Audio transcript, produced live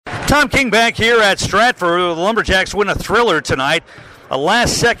Tom King back here at Stratford. The Lumberjacks win a thriller tonight. A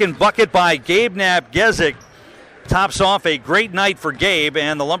last-second bucket by Gabe Napgezik tops off a great night for Gabe,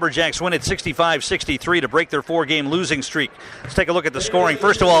 and the Lumberjacks win at 65-63 to break their four-game losing streak. Let's take a look at the scoring.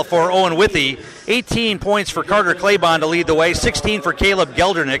 First of all, for Owen Withey, 18 points for Carter Claybon to lead the way, 16 for Caleb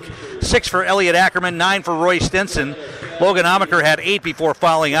Geldernick, 6 for Elliot Ackerman, 9 for Roy Stinson. Logan Amaker had 8 before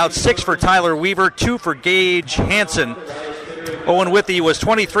fouling out, 6 for Tyler Weaver, 2 for Gage Hansen. Owen Withey was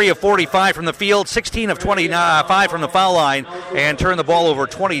 23 of 45 from the field, 16 of 25 from the foul line, and turned the ball over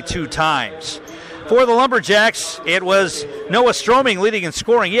 22 times. For the Lumberjacks, it was Noah Stroming leading in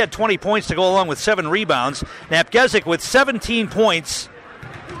scoring. He had 20 points to go along with 7 rebounds. Napgezik with 17 points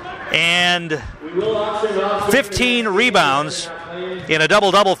and 15 rebounds in a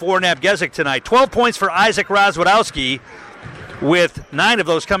double-double for Napgezik tonight. 12 points for Isaac Rozwadowski, with 9 of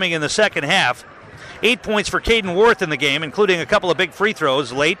those coming in the second half. 8 points for Caden Worth in the game, including a couple of big free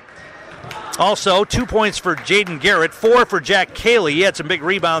throws late. Also, 2 points for Jaden Garrett, 4 for Jack Cayley. He had some big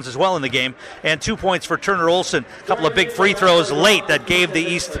rebounds as well in the game. And 2 points for Turner Olson. A couple of big free throws late that gave the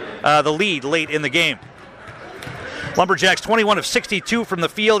East the lead late in the game. Lumberjacks 21 of 62 from the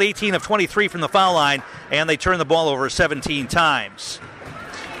field, 18 of 23 from the foul line, and they turned the ball over 17 times.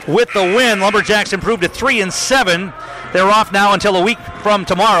 With the win, Lumberjacks improved to 3-7. They're off now until a week from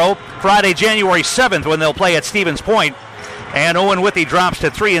tomorrow, Friday, January 7th, when they'll play at Stevens Point. And Owen Withey drops to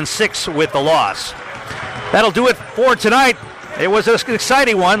 3-6 with the loss. That'll do it for tonight. It was an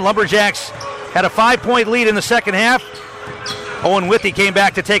exciting one. Lumberjacks had a 5-point lead in the second half. Owen Withey came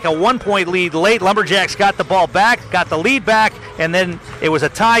back to take a 1-point lead late. Lumberjacks got the ball back, got the lead back, and then it was a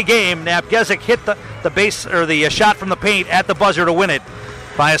tie game. Napgezik hit the shot from the paint at the buzzer to win it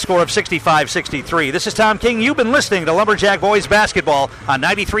by a score of 65-63. This is Tom King. You've been listening to Lumberjack Boys Basketball on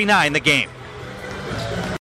 93.9 The Game.